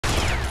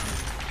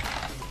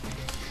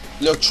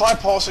Look, try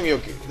pausing your...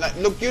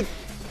 you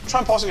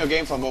try pausing your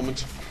game for a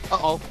moment.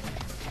 Uh-oh.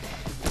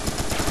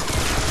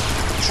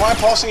 Try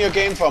pausing your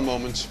game for a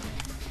moment.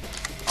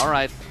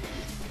 Alright.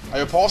 Are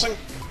you pausing?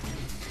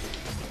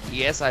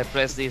 Yes, I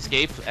pressed the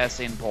escape as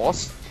in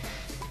pause.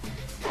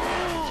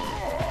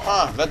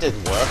 Huh, that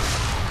didn't work.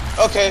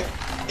 Okay,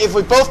 if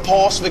we both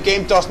pause, the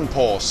game doesn't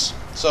pause.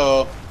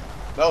 So,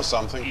 that was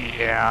something.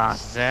 Yeah,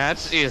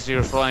 that is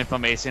useful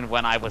information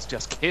when I was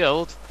just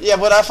killed. Yeah,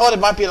 but I thought it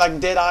might be like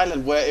Dead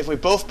Island, where if we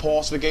both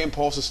pause, the game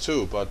pauses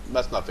too, but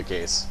that's not the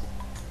case.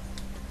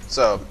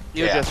 So,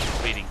 You're yeah.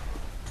 just reading.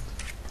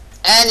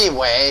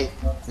 Anyway,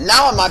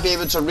 now I might be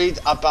able to read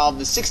about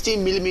the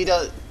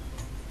 16mm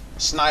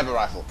sniper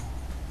rifle.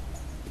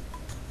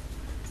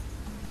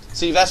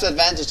 See, that's the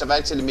advantage of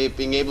actually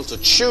being able to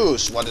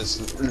choose what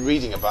it's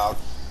reading about.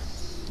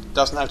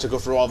 Doesn't have to go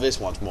through all this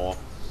once more.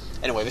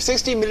 Anyway, the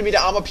 16mm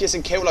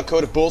armor-piercing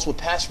Kevlar-coated bullets will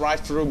pass right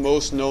through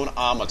most known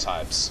armor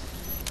types.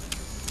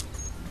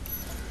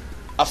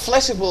 A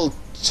flexible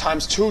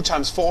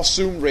 ×2×4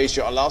 zoom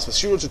ratio allows the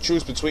shooter to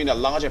choose between a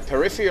larger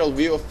peripheral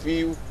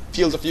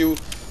field of view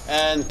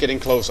and getting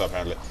closer,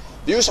 apparently.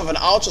 The use of an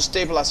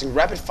auto-stabilizing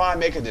rapid-fire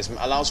mechanism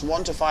allows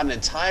one to fire an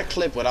entire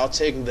clip without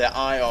taking their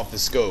eye off the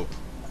scope.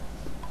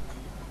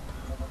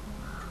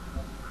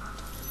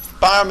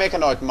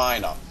 Biomechanoid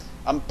miner.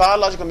 A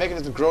biological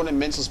mechanism grown in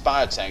Mental's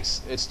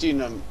biotanks. Its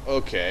genome...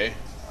 Okay.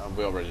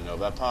 We already know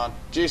that part.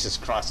 Jesus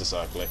Christ, it's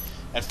ugly.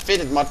 And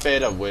fitted much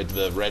better with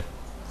the red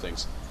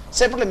things.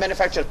 Separately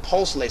manufactured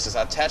pulse lasers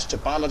are attached to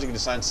biologically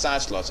designed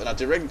side slots and are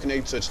directly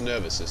connected to its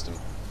nervous system.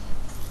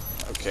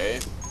 Okay.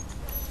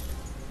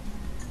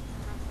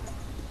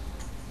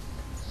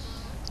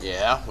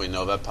 Yeah, we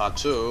know that part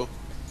too.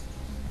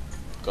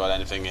 Got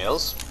anything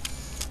else?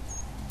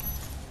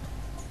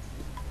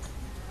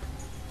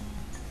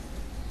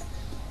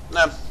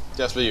 Nah,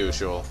 just the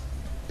usual.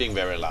 Being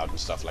very loud and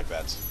stuff like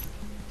that.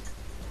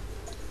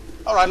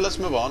 Alright, let's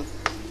move on.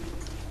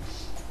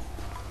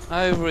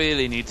 I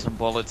really need some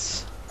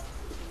bullets.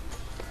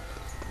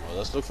 Well,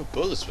 let's look for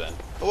bullets then.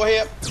 Over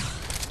here!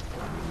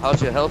 How's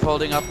your health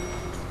holding up?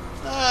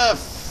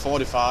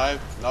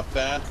 45, not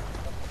bad.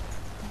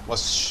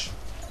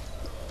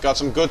 Got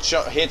some good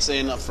hits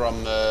in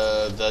from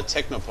the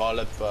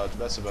Technopilot, but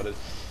that's about it.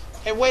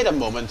 Hey, wait a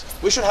moment.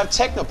 We should have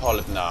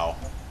Technopilot now.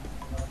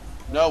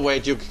 No,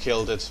 wait, you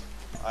killed it.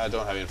 I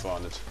don't have info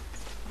on it.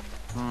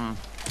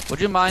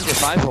 Would you mind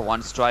if I for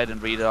once tried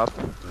and read it up?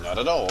 Not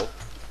at all.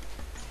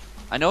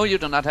 I know you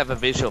do not have a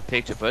visual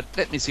picture, but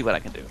let me see what I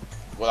can do.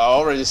 Well, I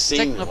already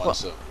seen one,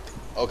 so...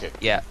 Okay.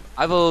 Yeah,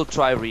 I will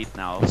try read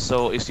now,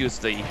 so excuse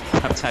the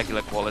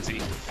spectacular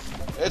quality.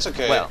 It's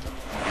okay. Well,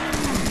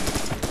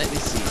 let me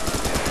see.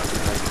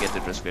 Let me get the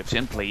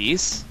description,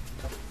 please.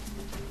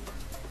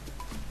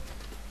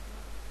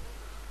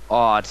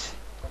 Odd.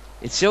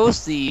 It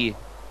shows the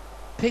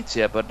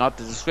picture, but not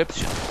the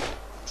description.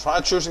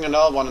 Try choosing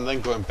another one and then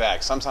going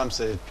back. Sometimes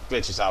it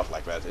glitches out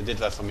like that. It did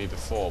that for me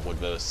before with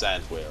the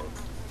sand whale.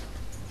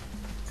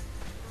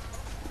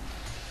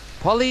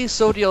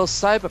 Polysodial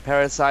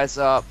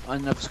cyberparasites are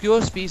an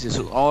obscure species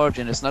whose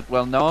origin is not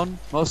well known,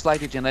 most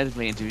likely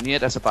genetically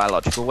engineered as a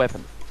biological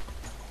weapon.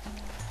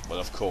 Well,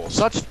 of course.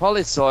 Such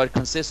polyzoid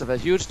consists of a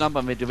huge number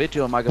of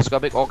individual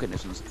microscopic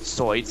organisms,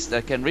 zoids,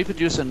 that can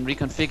reproduce and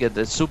reconfigure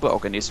the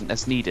superorganism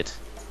as needed.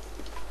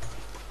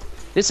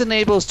 This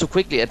enables to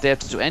quickly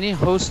adapt to any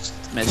host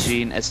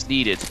machine as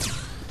needed,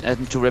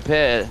 and to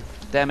repair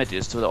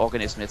damages to the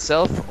organism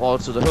itself or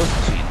to the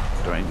host machine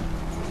during...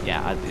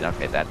 Yeah, I'll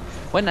get that.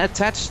 When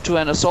attached to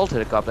an assault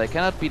helicopter, it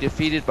cannot be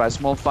defeated by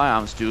small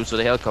firearms due to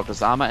the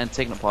helicopter's armor and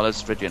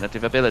Technopilot's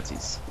regenerative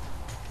abilities.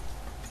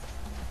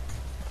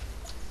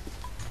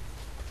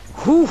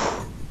 Whew!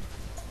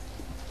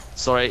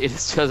 Sorry, it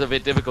is just a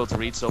bit difficult to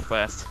read so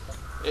fast.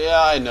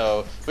 Yeah, I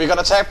know. We got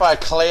attacked by a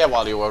Claire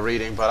while you were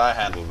reading, but I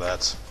handled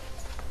that.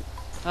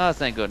 Ah,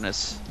 thank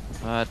goodness.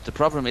 But the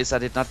problem is I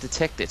did not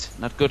detect it.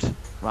 Not good,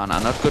 Rana.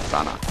 Not good,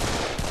 Rana.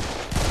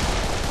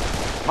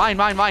 Mine,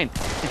 mine, mine!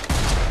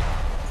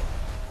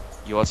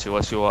 Yours,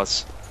 yours,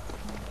 yours.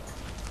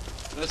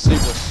 Let's see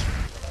what's...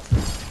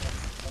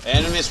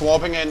 Enemy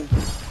swapping in.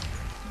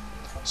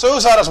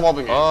 Suicide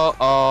swapping in.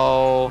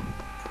 Uh-oh.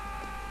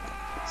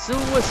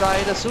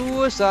 Suicider,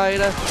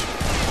 suicider.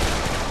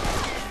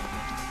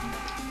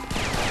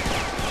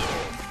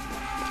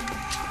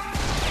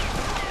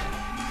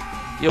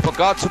 You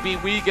forgot to be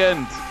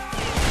weakened.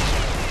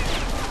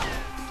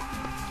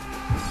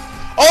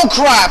 Oh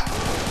crap!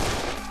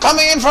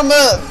 Coming in from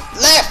the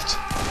left!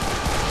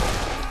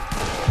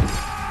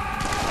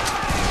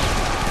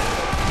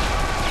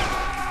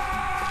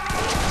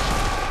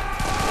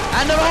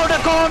 And around the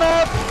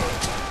corner!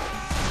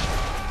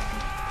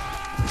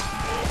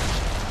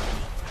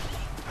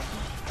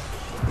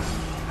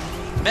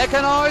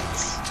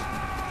 Mechanoids!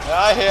 Yeah,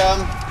 I hear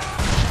him.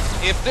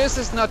 If this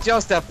is not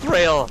just a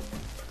thrill.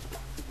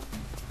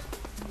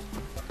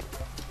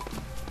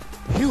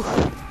 Phew.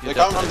 They're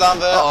coming from down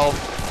there. Uh-oh.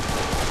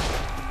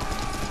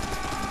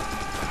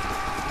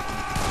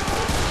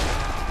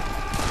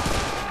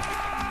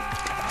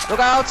 Look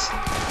out!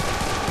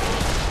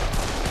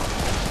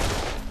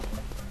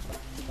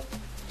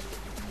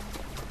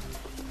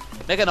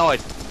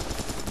 Mechanoid.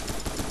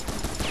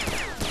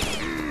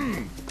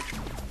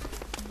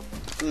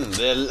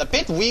 They're a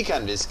bit weaker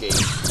in this game, it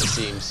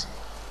seems.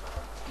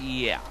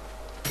 Yeah.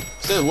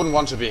 Still wouldn't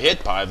want to be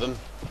hit by them.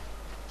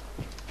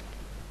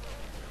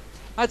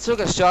 I took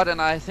a shot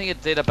and I think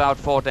it did about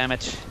 4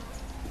 damage.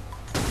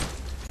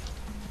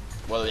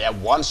 Well, yeah,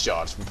 one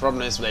shot. The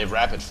problem is they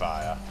rapid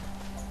fire.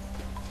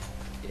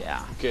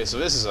 Yeah. Okay, so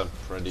this is a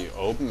pretty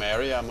open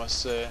area, I must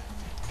say.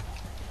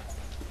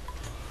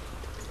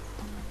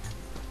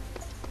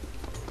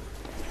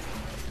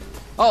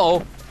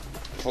 Uh-oh.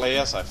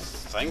 Players, I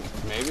think,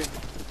 maybe.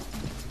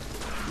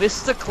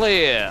 Mr.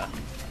 Clear.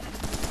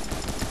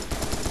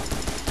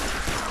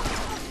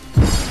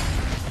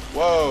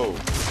 Whoa!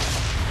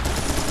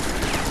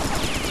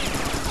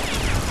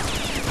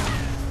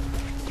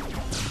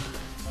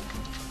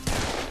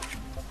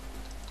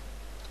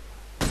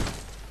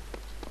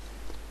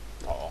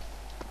 Uh-oh.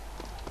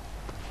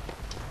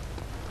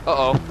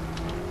 Uh-oh.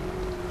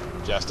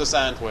 Just a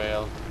sand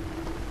whale.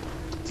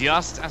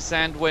 Just a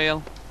sand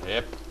whale.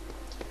 Yep.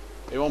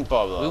 It won't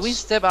bother us. When we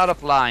step out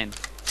of line,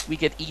 we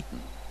get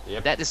eaten.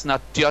 Yep. That is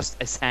not just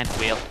a sand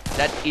whale.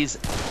 That is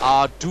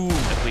our doom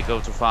if we go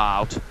too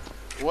far out.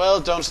 Well,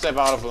 don't step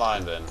out of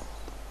line then.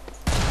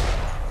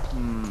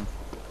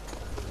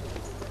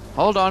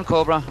 Hold on,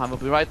 Cobra. I will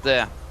be right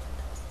there.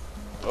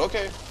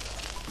 Okay.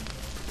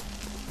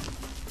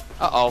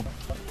 Uh-oh.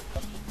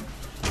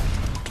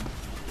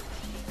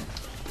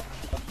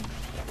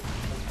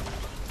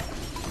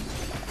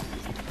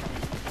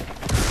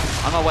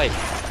 On my way.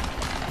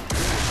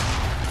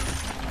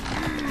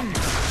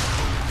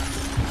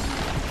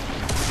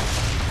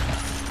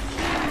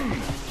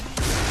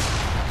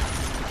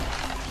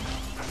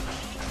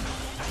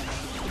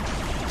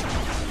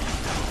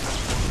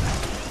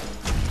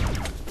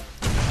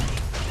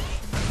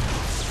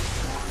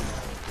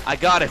 I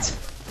got it.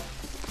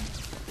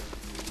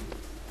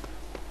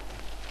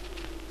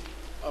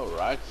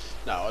 Alright.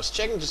 Now, I was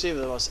checking to see if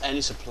there was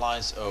any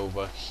supplies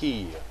over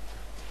here.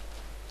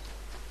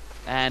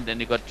 And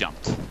then you got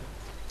jumped.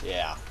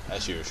 Yeah,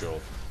 as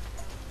usual.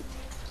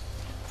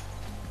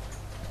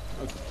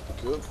 Okay,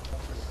 good.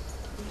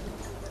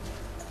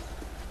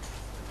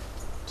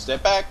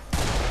 Step back.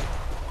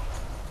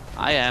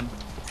 I am.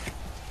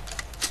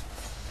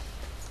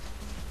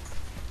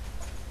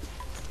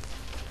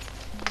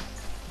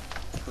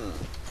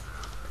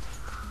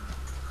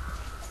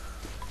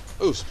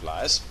 Ooh,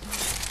 supplies.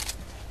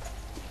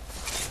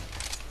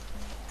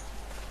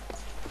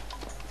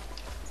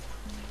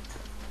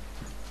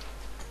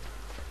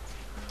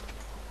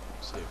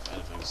 See if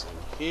anything's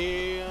in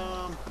here.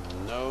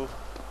 No.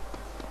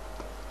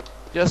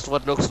 Just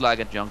what looks like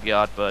a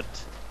junkyard, but...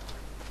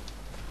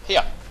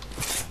 Here.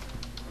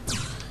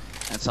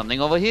 And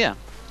something over here.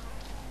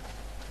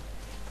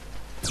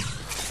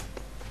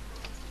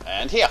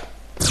 And here.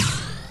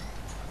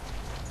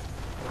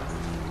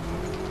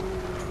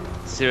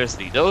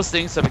 Seriously, those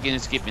things are beginning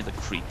to give me the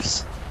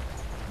creeps.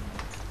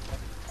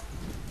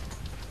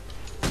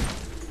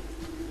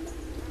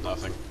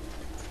 Nothing.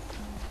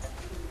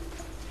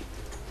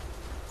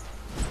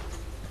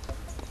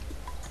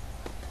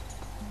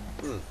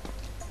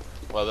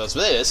 Well, there's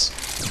this.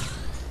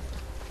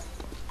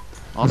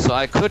 Also,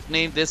 I could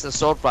name this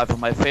assault rifle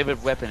my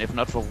favorite weapon if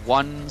not for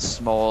one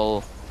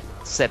small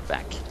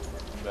setback.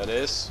 That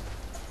is.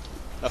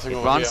 Nothing It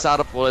over runs here.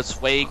 out of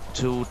bullets way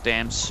too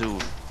damn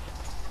soon.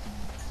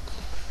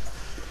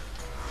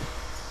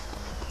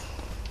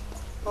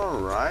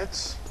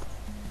 Alright.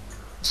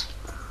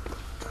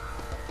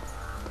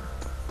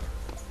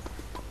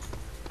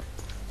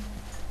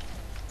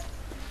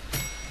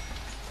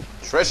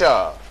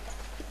 Treasure!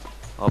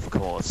 Of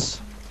course.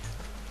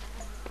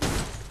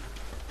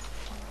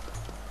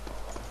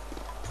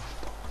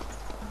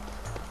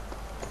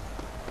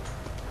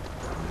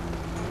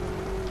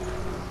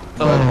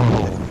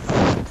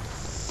 Oh.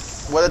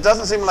 Well, it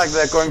doesn't seem like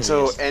they're going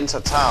to enter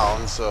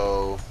town,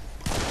 so...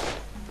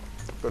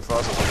 Good for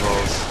us, I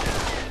suppose.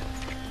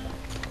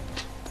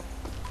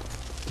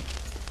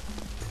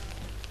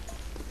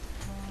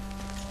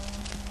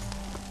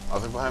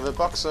 Nothing behind the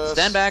boxes.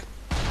 Stand back.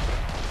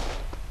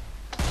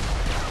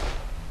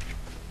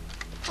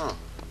 Huh.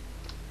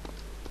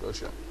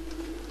 Gotcha.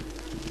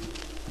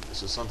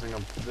 Is there something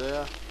up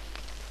there?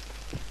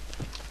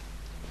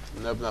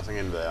 Nope, nothing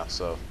in there,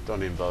 so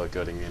don't even bother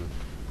getting in.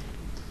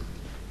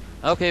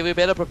 Okay, we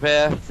better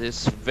prepare.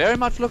 This very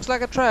much looks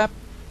like a trap.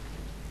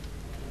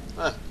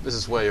 This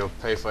is where you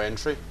pay for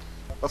entry.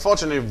 But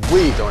fortunately,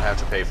 we don't have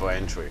to pay for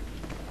entry.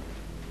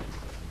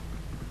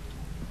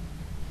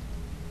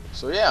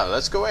 So yeah,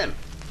 let's go in.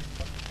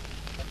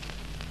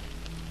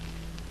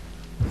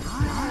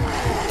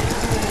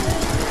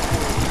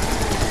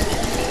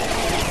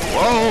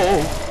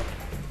 Whoa!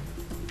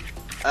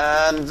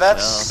 And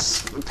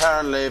that's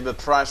apparently the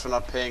price for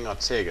not paying our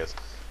ticket.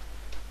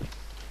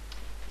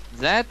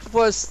 That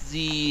was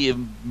the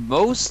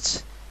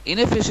most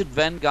inefficient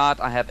vanguard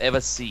I have ever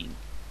seen.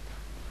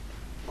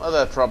 Well,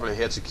 they're probably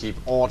here to keep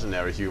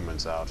ordinary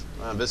humans out.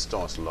 This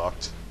door's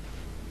locked.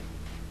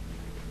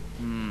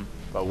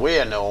 But we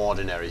are no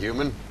ordinary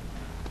human.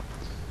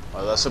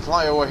 Well, there's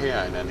supply over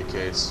here in any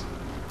case.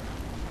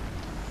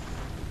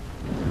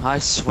 I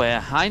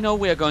swear, I know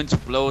we are going to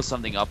blow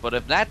something up, but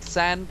if that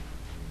sand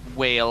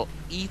whale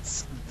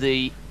eats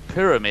the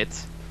pyramid...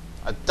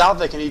 I doubt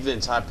they can eat the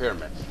entire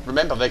pyramid.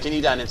 Remember, they can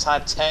eat an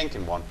entire tank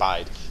in one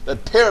bite. The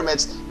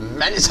pyramid's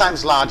many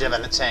times larger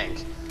than a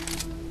tank.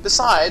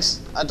 Besides,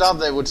 I doubt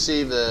they would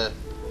see the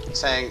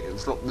tank,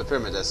 the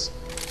pyramid as...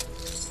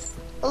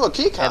 Oh, a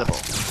keycard! Edible.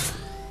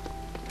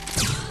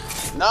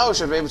 Now we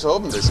should be able to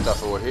open this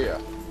stuff over here.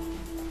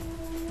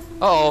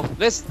 Uh oh,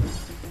 this...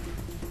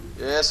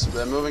 Yes,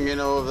 they're moving in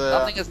over there.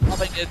 Something is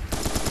popping it.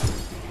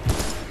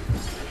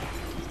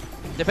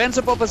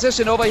 Defensible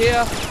position over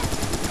here.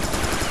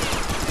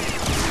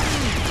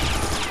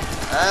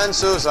 And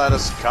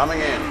Suiciders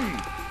coming in.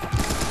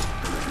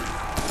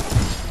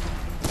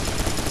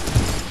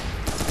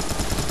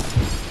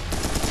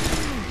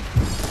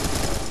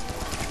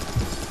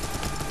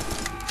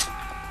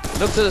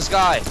 Look to the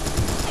sky.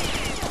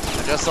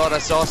 I just thought I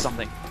saw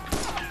something.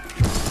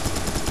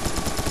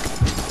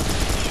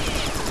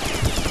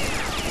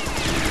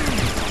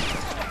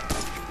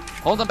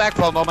 Hold them back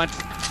for a moment.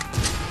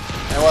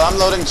 Yeah, well, I'm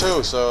loading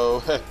too,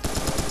 so...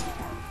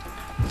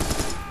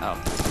 Oh.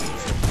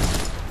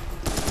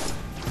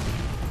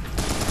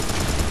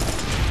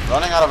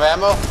 Running out of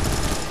ammo?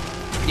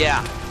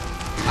 Yeah.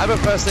 I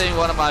prefer saving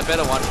one of my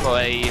better ones for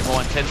a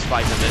more intense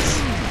fight than this.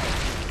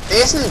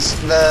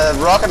 Isn't the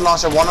rocket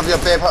launcher one of your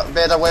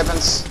better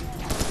weapons?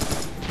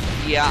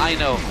 Yeah, I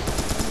know.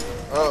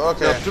 Oh,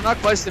 okay. No, do not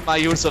question my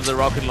use of the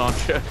rocket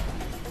launcher.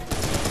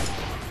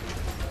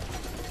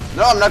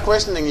 No, I'm not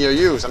questioning your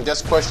use. I'm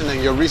just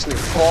questioning your reasoning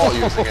for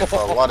using it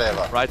for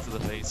whatever. Right to the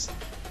face.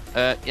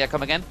 Yeah,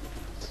 come again?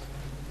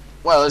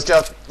 Well, it's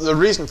just the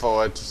reason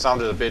for it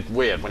sounded a bit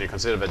weird when you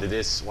consider that it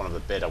is one of the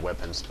better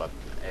weapons, but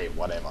hey,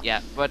 whatever.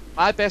 Yeah, but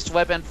my best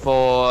weapon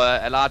for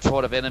a large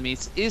horde of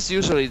enemies is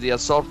usually the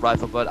assault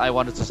rifle, but I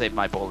wanted to save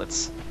my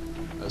bullets.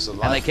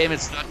 And they came in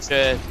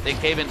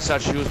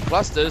such huge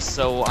clusters,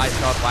 so I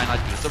thought, why not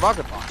use the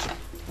rocket launcher?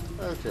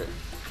 Okay.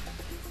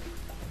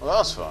 Well, that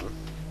was fun.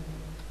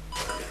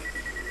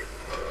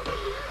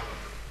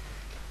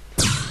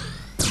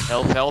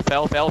 Health.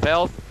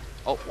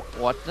 Oh,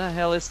 what the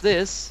hell is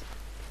this?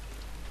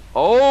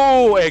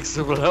 Oh,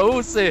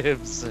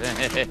 explosives!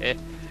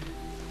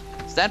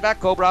 Stand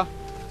back, Cobra.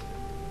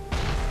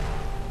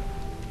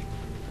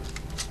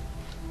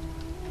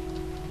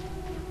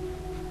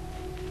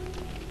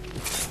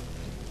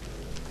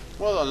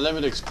 Well,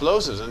 unlimited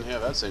explosives in here,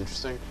 that's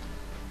interesting.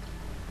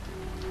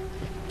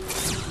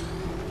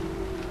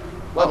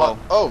 Well,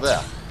 oh,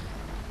 there.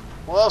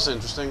 Well, that was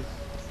interesting.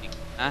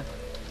 Huh?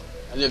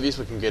 Any of these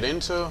we can get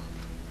into?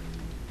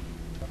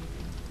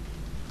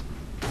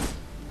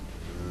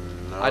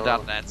 No. I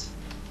doubt that.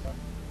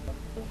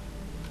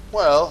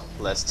 Well,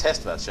 let's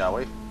test that, shall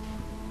we?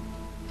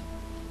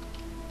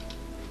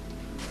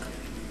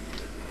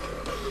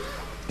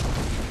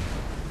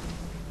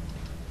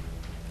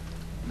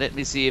 Let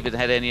me see if it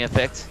had any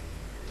effect.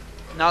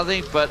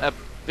 Nothing but a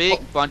big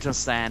bunch of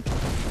sand.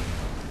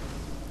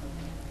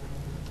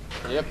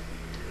 Yep.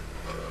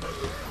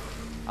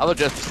 I will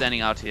just be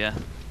standing out here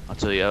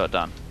until you're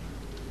done.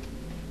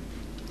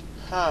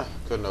 Huh,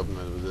 couldn't open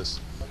it with this.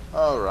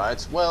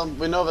 Alright, well,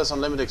 we know there's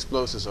unlimited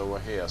explosives over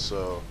here,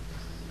 so...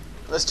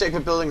 Let's check the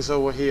buildings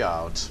over here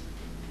out.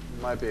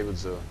 Might be able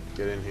to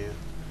get in here.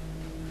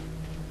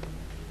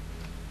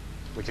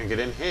 We can get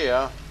in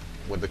here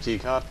with the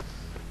keycard.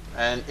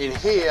 And in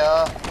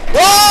here...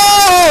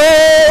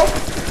 Whoa!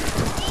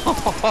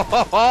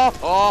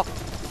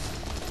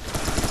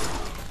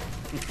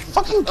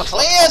 Fucking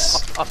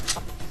clears!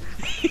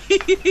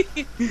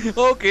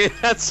 Okay,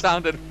 that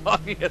sounded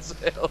funny as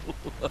hell.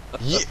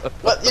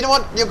 Well, you know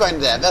what? You're going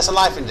there. There's a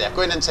life in there.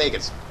 Go in and take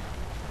it.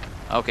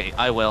 Okay,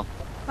 I will.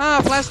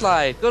 Ah,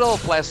 flashlight. Good old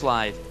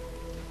flashlight.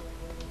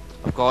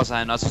 Of course,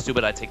 I'm not so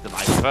stupid I take the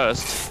knife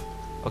first.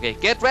 Okay,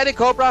 get ready,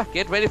 Cobra.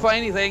 Get ready for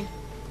anything.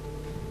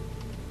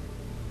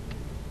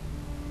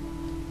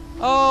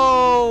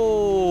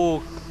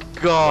 Oh,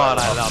 God,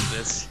 I love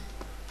this.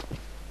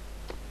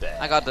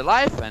 I got the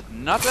life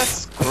and not a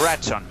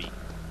scratch on me.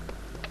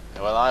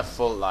 Well, I have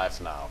full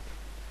life now,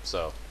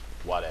 so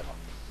whatever.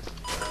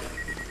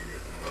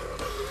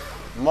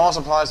 More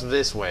supplies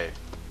this way.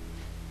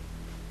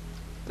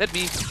 Let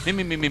me.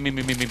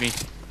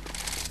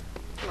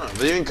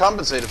 They even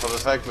compensated for the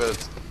fact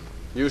that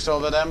you used all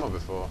that ammo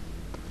before.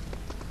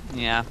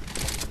 Yeah.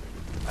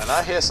 And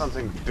I hear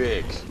something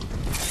big.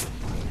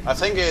 I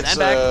think it's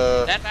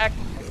Stand back. I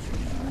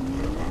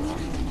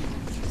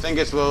think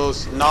it's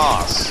those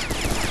NAS.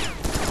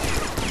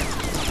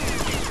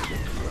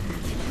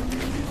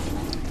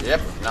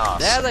 Yep, NAS.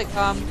 There they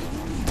come.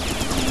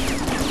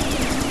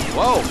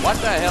 Whoa, what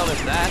the hell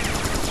is that?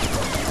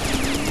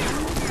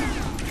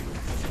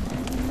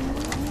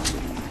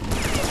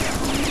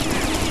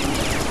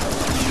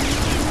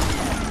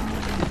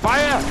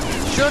 Fire!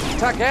 Shoot,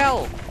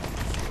 Takel!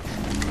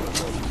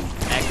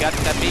 I got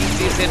the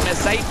beasties in the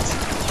sight.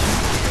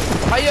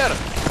 Fire!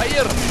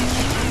 Fire!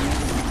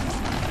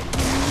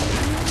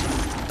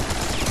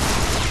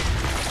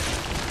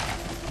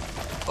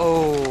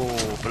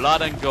 Oh,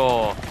 blood and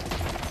gore.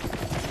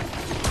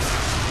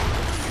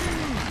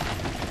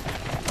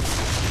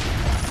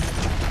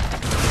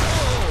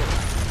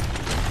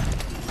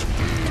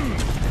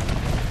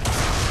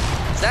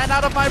 Stand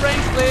out of my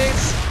range,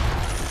 please!